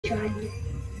Alright.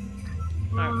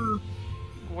 Where are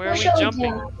We'll we show jumping?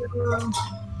 example.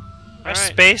 Alright.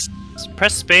 Space.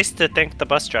 Press space to thank the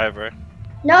bus driver.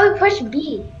 No, push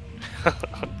B.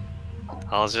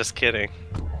 I was just kidding.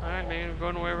 Alright, maybe we're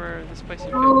going wherever this place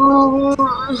you pick.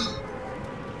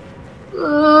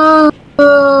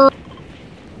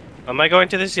 Am I going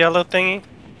to this yellow thingy?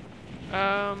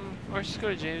 Or just go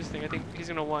to James' thing. I think he's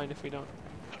gonna whine if we don't.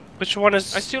 Which one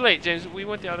is? It's too late, James. We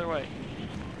went the other way.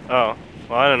 Oh,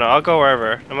 well I don't know. I'll go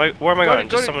wherever. Where am I going?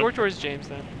 Just go towards James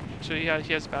then. So he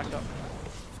has backup.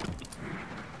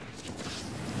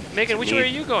 Megan, which way are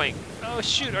you going? Oh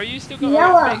shoot, are you still going?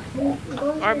 Yellow.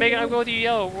 Alright, Megan, I'm going with you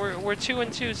yellow. We're 2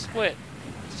 and 2 split.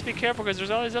 Just be careful because there's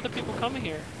all these other people coming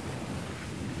here.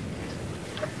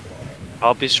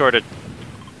 I'll be sure to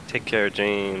take care of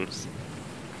James.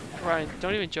 Ryan,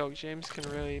 don't even joke. James can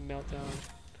really melt down.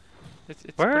 It's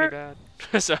Where? pretty bad.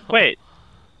 So. Wait.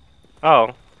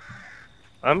 Oh.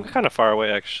 I'm kind of far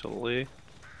away actually.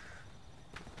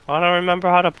 I don't remember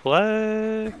how to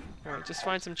play. Alright, just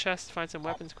find some chests, find some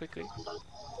weapons quickly.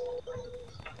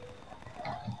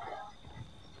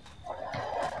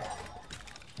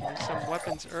 Find some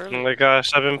weapons early. Oh my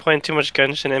gosh, I've been playing too much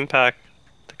Genshin Impact.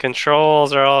 The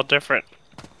controls are all different.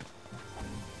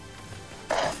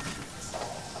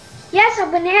 Yes, a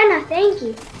banana. Thank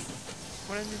you.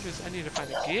 What I need is I need to find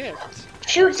a gift.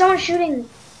 Shoot! Someone's shooting.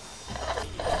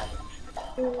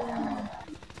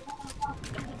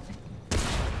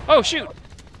 Oh shoot!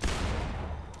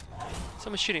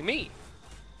 Someone's shooting me.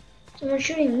 Someone's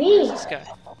shooting me. Who's this guy?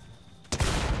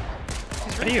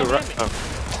 He's What right are you behind me.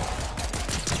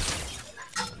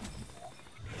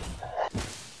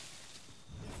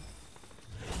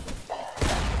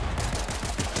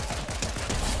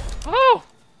 Oh!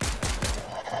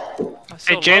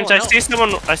 Hey James, I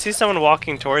see someone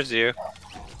walking towards you.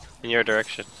 In your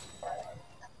direction.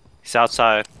 He's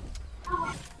outside.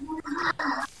 Oh.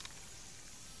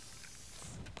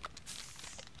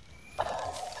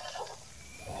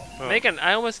 Megan,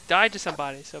 I almost died to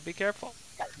somebody, so be careful.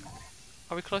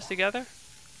 Are we close together?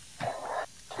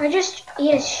 I just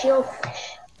eat a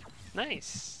shieldfish.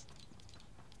 Nice.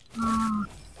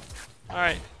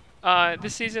 Alright.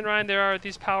 This season, Ryan, there are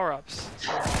these power-ups.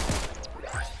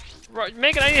 Right,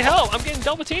 Megan, I need help! I'm getting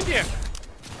double teamed here!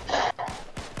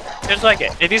 There's like,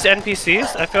 are these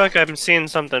NPCs? I feel like I'm seeing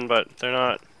something, but they're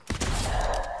not.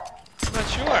 I'm not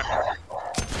sure.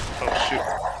 Oh shoot.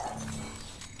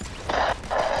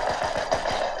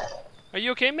 Are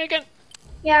you okay, Megan?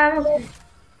 Yeah, I'm okay.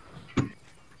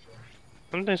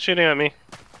 Something's shooting at me.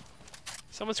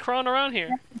 Someone's crawling around here.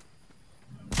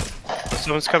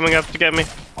 Someone's coming up to get me.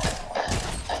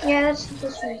 Yeah, that's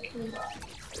right.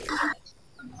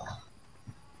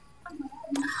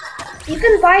 You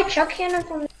can buy chuck cannon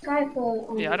from this guy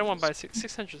for. Yeah, I don't want to buy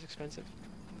 600 is expensive.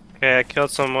 Okay, I killed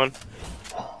someone.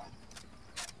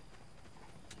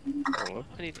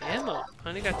 I need ammo. I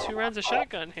only got 2 rounds of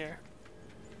shotgun here.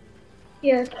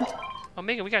 Yeah. Oh,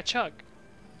 Megan, we got Chug.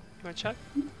 You want Chug?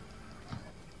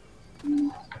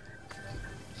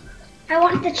 I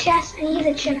want the chest. I need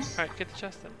the chest. Alright, get the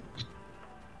chest then.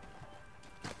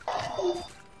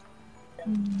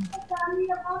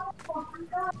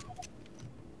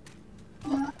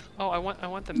 Oh, I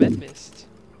want the med mist.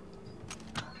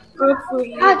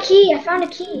 Ah, key. I found a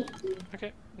key.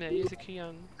 Okay, yeah, use the key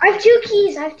on. I have 2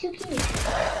 keys. I have 2 keys.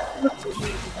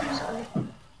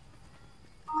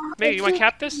 Megan, you want to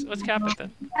cap this? Let's cap it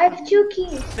then. I have 2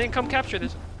 keys. Then come capture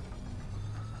this.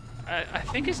 I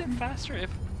think is it faster if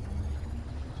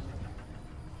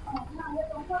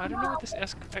I don't know what this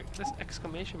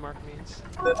exclamation mark means.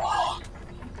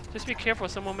 Just be careful,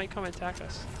 someone may come and attack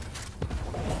us.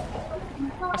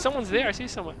 Oh, someone's there, I see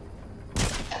someone.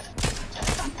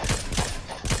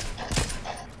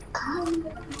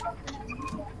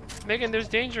 Megan, there's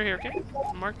danger here, okay?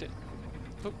 I marked it.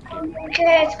 Oh, here.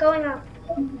 Okay, it's going up.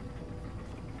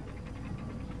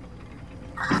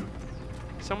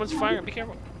 Someone's firing, be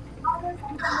careful.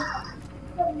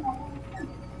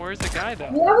 Where's the guy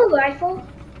though? You have a rifle?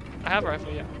 I have a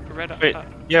rifle, yeah. A red, Wait,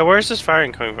 yeah, where's this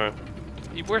firing coming from?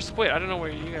 we're split, I don't know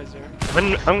where you guys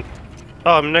are.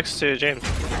 I'm next to James.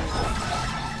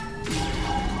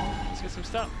 Let's get some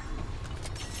stuff.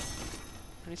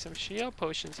 I need some shield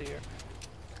potions here.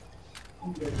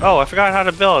 Oh, I forgot how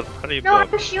to build. How do you No, build?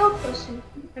 I'm a shield person.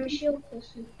 I'm a shield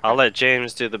person. I'll let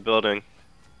James do the building.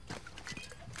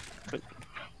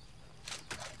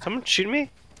 Someone shoot me?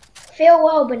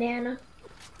 Farewell, banana.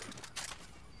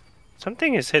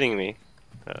 Something is hitting me.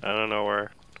 I don't know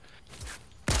where.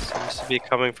 Seems to be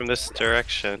coming from this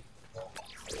direction.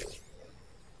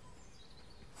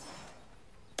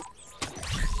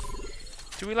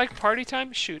 Do we like party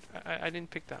time? Shoot, I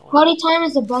didn't pick that one. Party time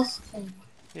is the best thing.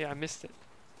 Yeah, I missed it.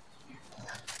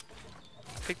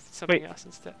 Picked something Wait. else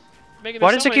instead. Megan, Why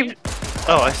there's does it someone keep?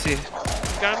 Oh, I see. here. You got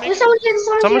it, There's Megan? someone here, there's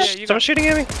someone Someone's, here. Yeah, you someone's shooting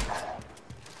at me.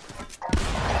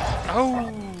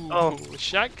 Oh,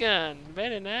 shotgun.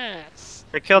 Very nice.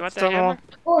 I You killed want that someone. hammer?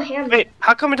 Oh, hammer. Wait,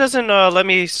 how come it doesn't let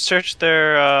me search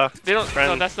their They don't. No,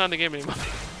 friend? that's not in the game anymore.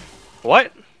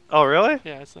 What? Oh, really?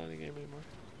 Yeah, it's not in the game anymore.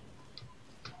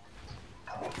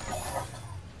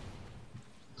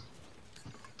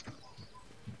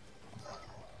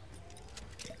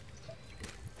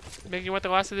 Megan, you want the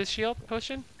last of this shield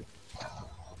potion?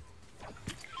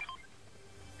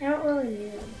 I don't really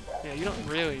need it. Yeah, you don't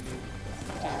really need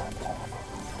it.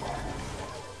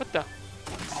 What the?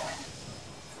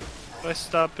 I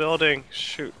stopped building.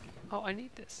 Shoot. Oh, I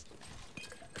need this.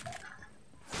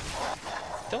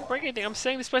 Don't break anything. I'm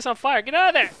setting this place on fire. Get out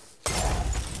of there!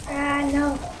 Ah,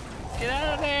 no. Get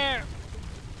out of there!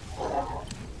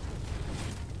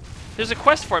 There's a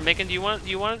quest for it, Megan. Do you want?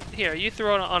 Here, you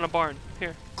throw it on a barn.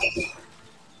 Here.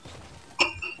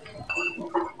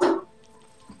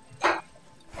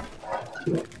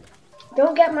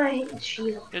 Don't get my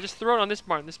shield. Yeah, just throw it on this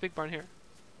barn. This big barn here.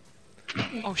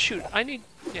 Oh shoot! I need.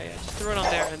 Yeah, yeah. Just throw it on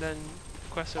there, and then the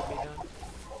quest will be done.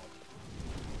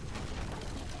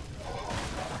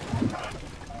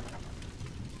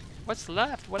 What's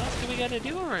left? What else do we gotta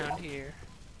do around here?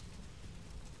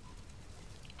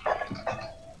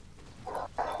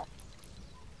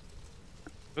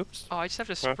 Oops. Oh, I just have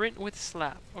to sprint with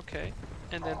slap. Okay.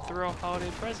 And then throw holiday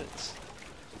presents.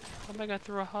 How am I gonna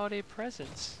throw holiday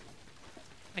presents?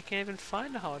 I can't even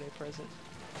find a holiday present.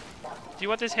 Do you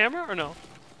want this hammer or no?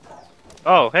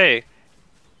 Oh, hey. Wait,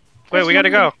 Where's we gotta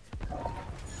your go.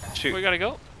 Shoot. We gotta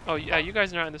go? Oh, yeah, you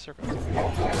guys are not in the circle.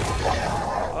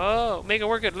 Oh, Megan,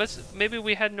 we're good. Maybe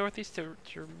we head northeast to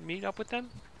meet up with them?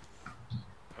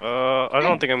 I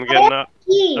don't think I'm getting out.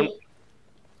 Key.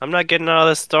 I'm not getting out of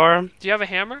this storm. Do you have a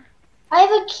hammer? I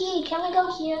have a key. Can we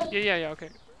go here? Yeah, okay.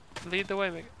 Lead the way,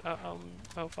 Megan.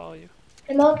 I'll follow you.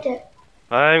 I marked it.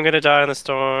 I'm gonna die in the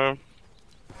storm.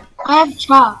 I have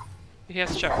chop. He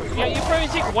has to check. Yeah, you probably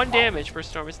take 1 damage per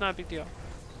storm. It's not a big deal.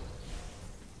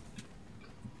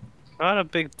 Not a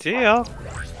big deal.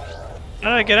 How do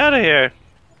I get out of here?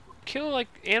 Kill like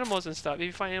animals and stuff. If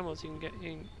you find animals, you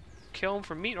can kill them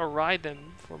for meat or ride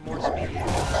them for more speed.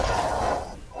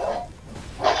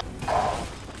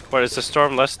 What, is the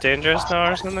storm less dangerous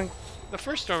now or something? The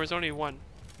first storm is only one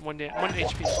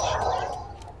HP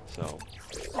each. So.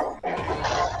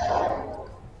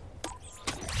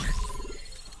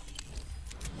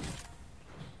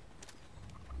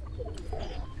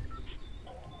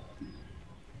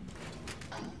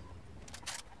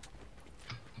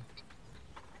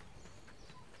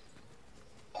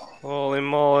 Holy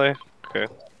moly. Okay.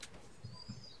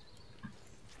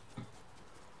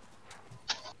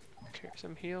 Okay,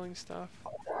 some healing stuff.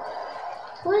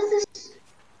 Who is this?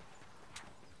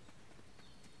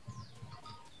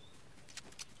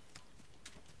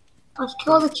 Let's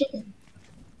kill the chicken.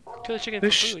 Kill the chicken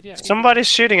for food, yeah. Somebody's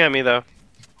shooting at me though.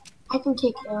 I can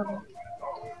take care of it.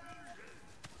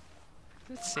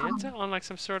 Is it Santa on like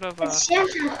some sort of It's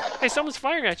Santa. Hey, someone's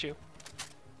firing at you.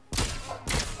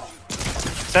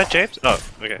 Is that James? Oh,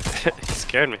 okay. He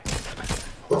scared me.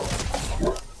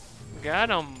 Got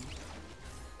him.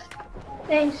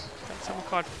 Thanks. Got someone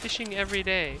caught fishing every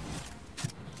day.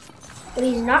 But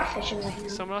he's not fishing right now.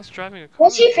 Someone else driving a car.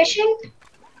 Was he fishing?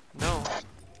 No.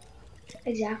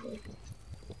 Exactly.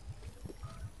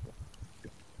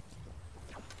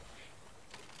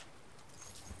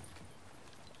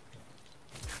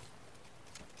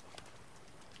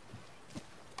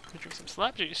 Let me drink some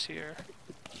slap juice here.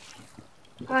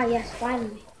 Ah, yes,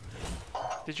 finally.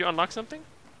 Did you unlock something?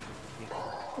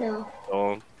 No.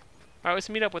 Oh, Alright, let's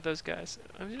meet up with those guys.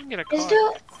 I'm just gonna get a car. Is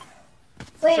there... Is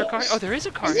Wait, there a car? Oh, there is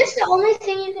a car. is this the only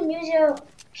thing you can use your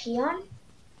key on?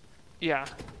 Yeah.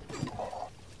 Alright,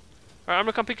 I'm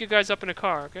gonna come pick you guys up in a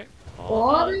car, okay?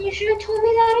 Well, then you should have told me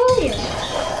that earlier.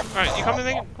 Alright, you coming,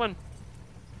 Megan? Come on.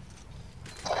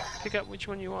 Pick up which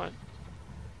one you want.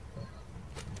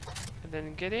 And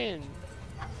then get in.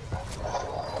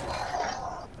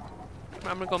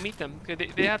 I'm gonna go meet them.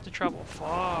 They have to travel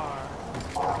far.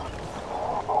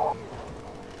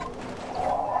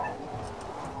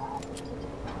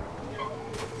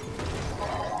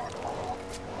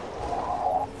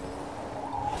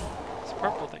 It's a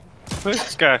purple thing. who's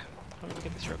this guy? Let me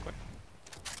get this real quick.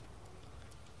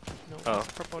 No, Oh, it's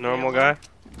a purple normal yellow. guy.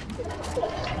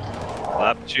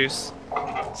 Lap juice.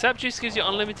 Sap juice gives you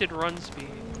unlimited run speed.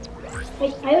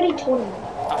 Wait, I already told him.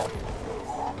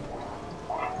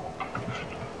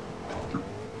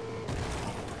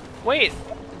 Wait,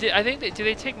 I think did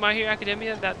they take My Hero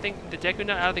Academia, that thing, the Deku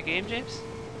Nut, out of the game, James?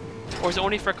 Or is it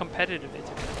only for competitive they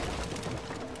took it?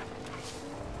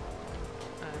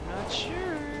 I'm not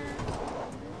sure.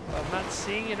 I'm not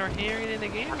seeing it or hearing it in the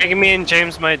game. I think me and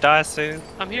James might die soon.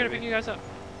 I'm here to pick you guys up.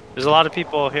 There's a lot of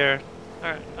people here.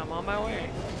 Alright, I'm on my way.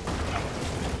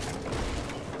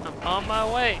 I'm on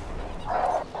my way.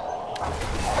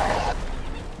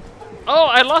 Oh,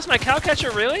 I lost my cow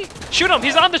catcher, really? Shoot him,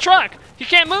 he's on the truck! He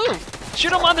can't move!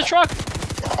 Shoot him on the truck!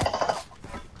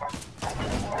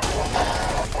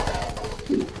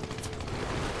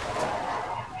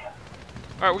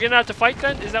 Alright, we're getting out to fight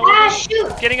then? Is that what we're doing?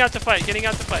 Shoot! Getting out to fight, getting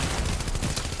out to fight.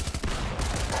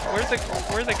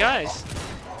 Where's the guys?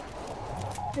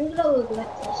 I'm gonna regret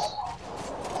this.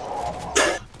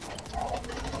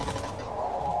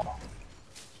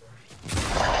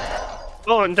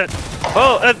 Oh, I'm dead.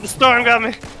 Oh, the storm got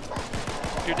me.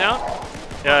 You're down?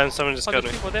 Yeah, and someone just Oh, got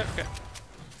there's me. people there? Okay.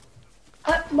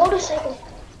 Motorcycle.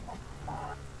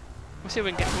 We'll see if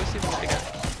we can get the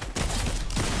guy.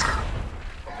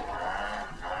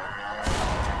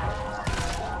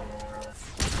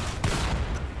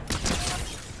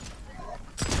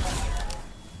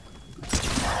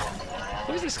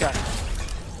 Who's this guy?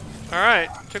 Alright,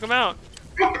 took him out.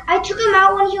 I took him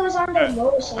out when he was on the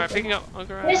motorcycle. Alright, picking up. I'll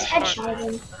go around. Just headshot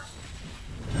him.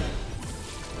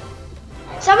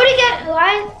 Somebody get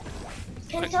line.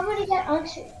 Can somebody get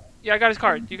onto? Yeah, I got his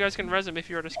card. You guys can res him if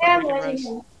you were to Yeah, score. We can I'm res.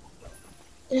 him.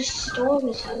 The storm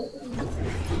is here.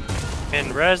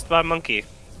 And rezzed by monkey.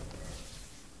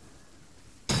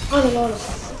 On the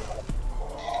motorcycle.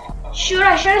 Shoot,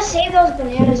 I should have saved those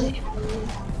bananas.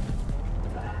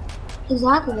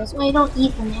 Exactly, that's why you don't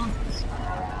eat bananas.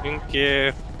 Thank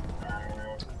you.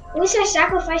 At least I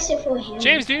sacrificed it for him.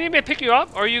 James, do you need me to pick you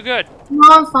up? Or are you good? No,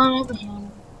 I'm fine, I have a hammer.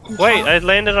 And Wait, chop. I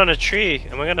landed on a tree.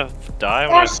 Am I gonna die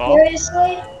when Yeah, I fall?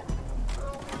 seriously?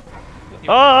 Oh,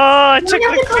 I took you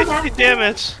have to like come 50 back?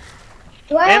 damage.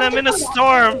 Do I And have I'm to in a come back?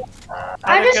 storm.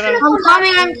 I'm just gonna I'm come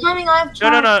coming, back. I'm coming, I have No,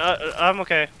 chop. no, I'm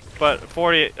okay. But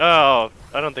 40. Oh,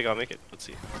 I don't think I'll make it. Let's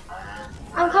see.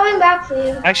 I'm coming back for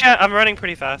you. Actually, I'm running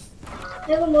pretty fast.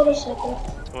 I have a motorcycle.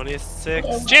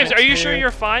 26. James, are you 22, sure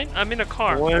you're fine? I'm in a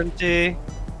car. 20.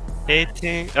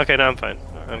 18. Okay, no, I'm fine.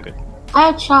 I'm good. I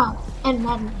have chop and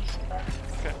madness.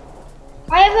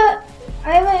 I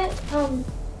have a,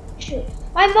 shoot.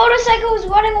 My motorcycle is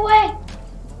running away.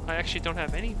 I actually don't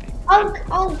have anything. Unk.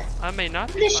 I may not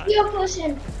I'm be the fine. shield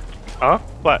person. Huh?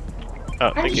 What? Oh,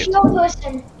 I'm thank the you. shield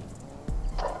person.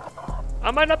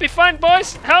 I might not be fine,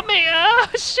 boys. Help me! Oh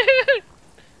shoot!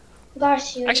 Gotta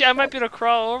shield. Actually, I might be able to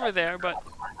crawl over there, but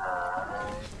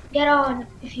Get on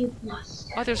if you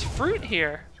must. oh, there's fruit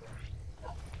here.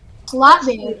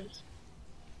 Blackberry.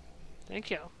 Thank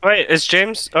you. Wait, is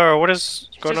James, or what is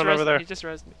He going just on resed over me. there? He just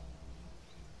rezzed me.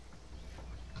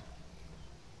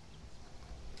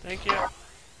 Thank you.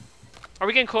 Are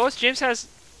we getting close? James has.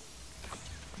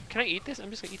 Can I eat this? I'm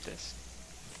just gonna eat this.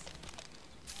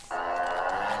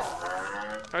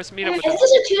 Alright, let's meet up Is with them.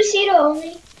 this a two-seater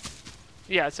only?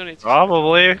 Yeah, it's only.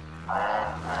 Probably.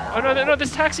 Oh no,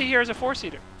 this taxi here is a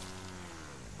 4-seater.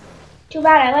 Too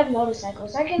bad, I like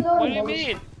motorcycles. I can go What on do you a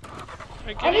mean? motorcycle.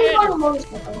 Alright, I get can go on a in.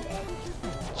 motorcycle.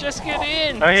 Just get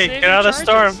in. Okay, Save get out of your the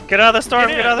storm. charges. Get out of the storm.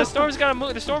 Get Get in. out of The the storm. storm's gotta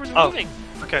move. The storm is Oh. moving.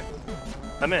 Okay.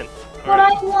 I'm in. But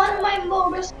I want my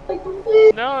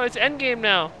motorcycle. No, it's endgame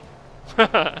now.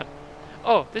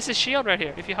 Oh, this is shield right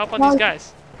here. If you hop on these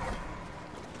guys.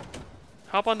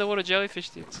 Hop on the little jellyfish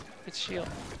dudes. It's shield.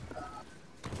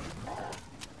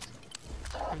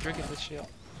 I'm drinking this shield.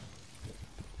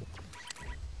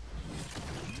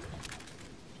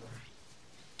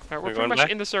 Alright, we're We're pretty going much back?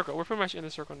 in the circle. We're pretty much in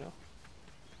the circle now.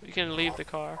 We can leave the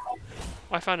car. Oh,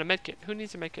 I found a medkit. Who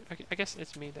needs a medkit? Okay, I guess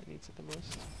it's me that needs it the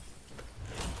most.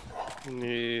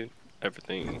 Need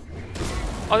everything.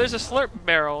 Oh, there's a slurp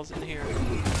barrels in here.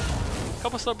 A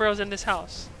couple slurp barrels in this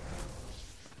house.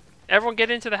 Everyone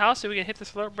get into the house so we can hit the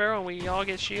slurp barrel and we all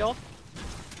get shield.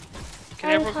 Can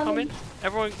I'm everyone come coming. in?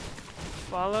 Everyone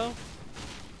follow.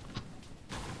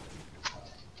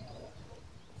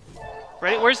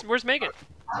 Ready? Where's Megan?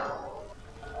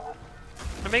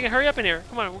 Megan, hurry up in here.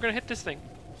 Come on, we're gonna hit this thing.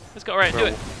 Let's go. All right, do it. All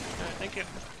right, thank you.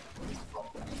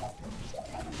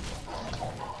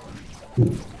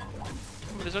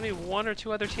 There's only 1 or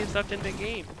 2 other teams left in the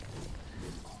game.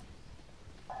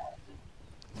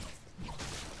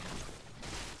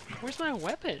 Where's my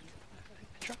weapon?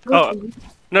 I dropped it. Oh,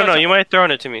 no, it's you might have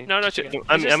thrown it to me. No, it's okay.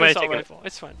 I It's just might an have assault taken it. rifle.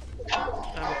 It's fine.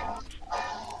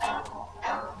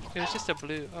 It was just a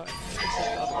blue. Oh, this is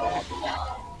the other one.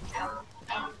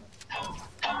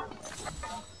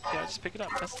 Yeah, Just pick it up.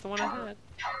 That's the one I had.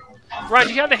 Ryan,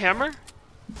 do you have the hammer?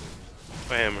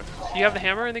 My hammer. Do you have the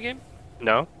hammer in the game?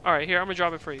 No? Alright, here, I'm gonna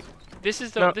drop it for you. This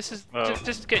is the No. this is Oh.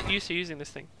 just get used to using this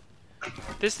thing.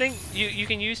 This thing you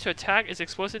can use to attack its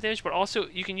explosive damage, but also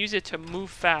you can use it to move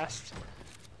fast.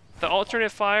 The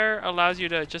alternate fire allows you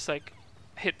to just like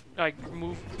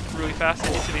move really fast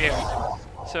and into the air.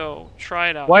 So try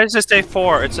it out. Why does it say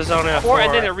 4? It says only a 4. Four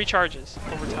and then it recharges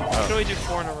over time. You can only do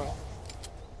 4 in a row.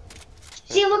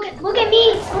 See, look at me. Look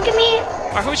at me.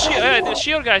 Alright, who's shield? The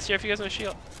shield guy's here if you guys want a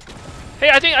shield. Hey,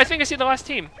 I think I see the last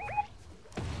team.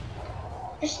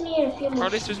 Just need a few Or at more.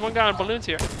 least there's one guy on balloons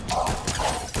here.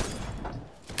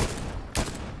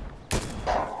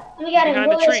 We got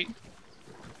Behind the a tree.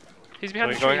 He's Are behind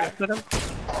we the tree. going there. after them?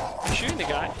 I'm shooting the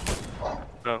guy.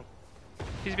 No.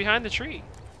 He's behind the tree.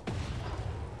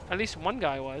 At least one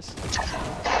guy was. Did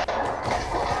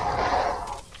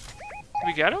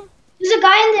we get him? There's a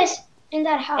guy in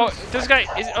that Oh, house. this guy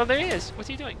is. Oh, there he is. What's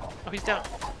he doing? Oh, he's down.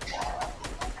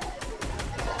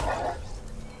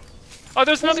 Oh,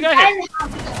 there's another guy here. in the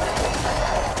house.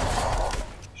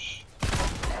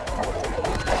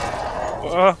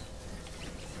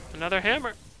 Another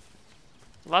hammer.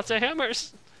 Lots of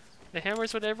hammers. The hammer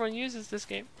is what everyone uses this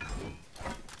game.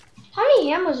 How many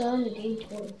hammers are in the game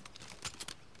total?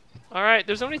 All right,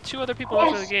 there's only 2 other people left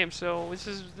in the Yes. game, so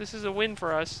this is a win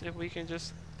for us if we can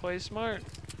just play smart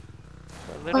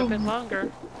for a little bit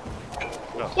longer.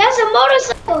 Yes, a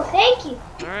motorcycle. Thank you.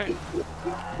 All right.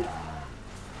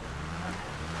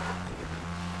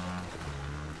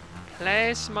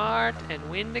 Play smart and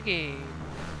win the game.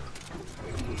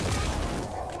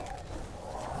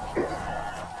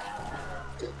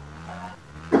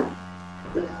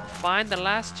 Find the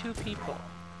last 2 people.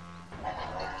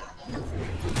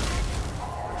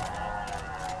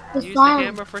 It's Use the fine.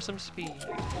 hammer for some speed.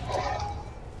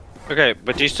 Okay,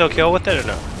 but do you still kill with it or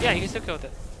no? Yeah, you can still kill with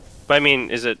it. But I mean,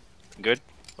 is it good?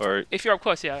 Or If you're up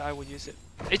close, yeah, I would use it.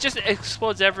 It just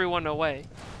explodes everyone away.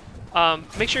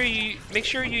 Make sure you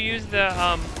use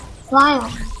the Fly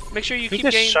on. make sure you Who keep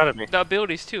just shot at getting me? the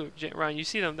abilities too, Ryan. You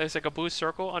see them? There's like a blue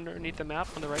circle underneath the map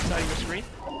on the right side of your screen.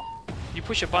 You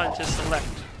push a button to select.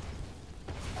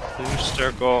 blue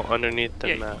circle underneath the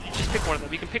Yeah, map. you just pick one of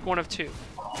them. You can pick one of 2.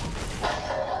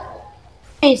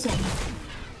 Jason.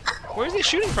 Where is he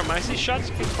shooting from? I see shots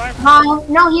being fired from.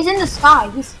 No, he's in the sky.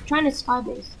 He's trying to sky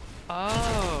base.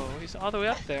 Oh, he's all the way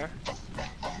up there.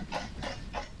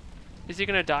 Is he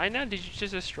gonna die now? Did you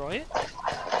just destroy it?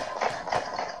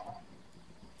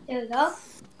 There we go.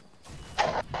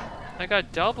 I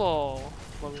got double.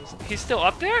 Balloons. He's still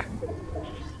up there?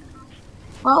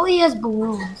 Well, he has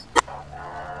balloons.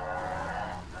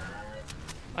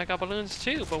 I got balloons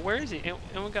too, but where is he?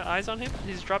 Anyone got eyes on him?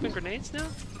 He's dropping grenades now?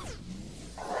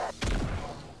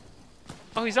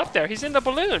 Oh, he's up there. He's in the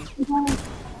balloon.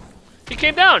 He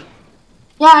came down,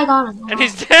 Yeah, I got him. and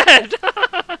he's dead.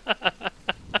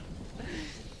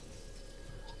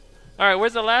 All right,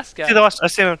 where's the last guy? See the I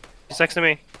see him. He's next to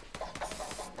me.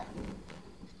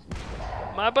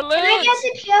 My balloons. Can I get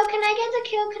the kill? Can I get the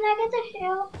kill? Can I get the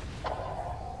kill?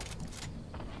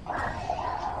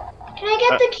 Can I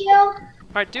get the kill?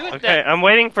 All right, do it Okay, then. I'm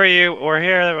waiting for you. We're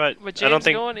here, but But I James don't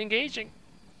think. going engaging.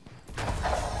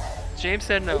 James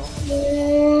said no.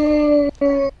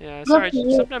 Yeah, sorry.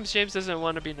 Look, Sometimes James doesn't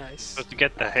want to be nice. Supposed to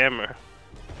get the hammer.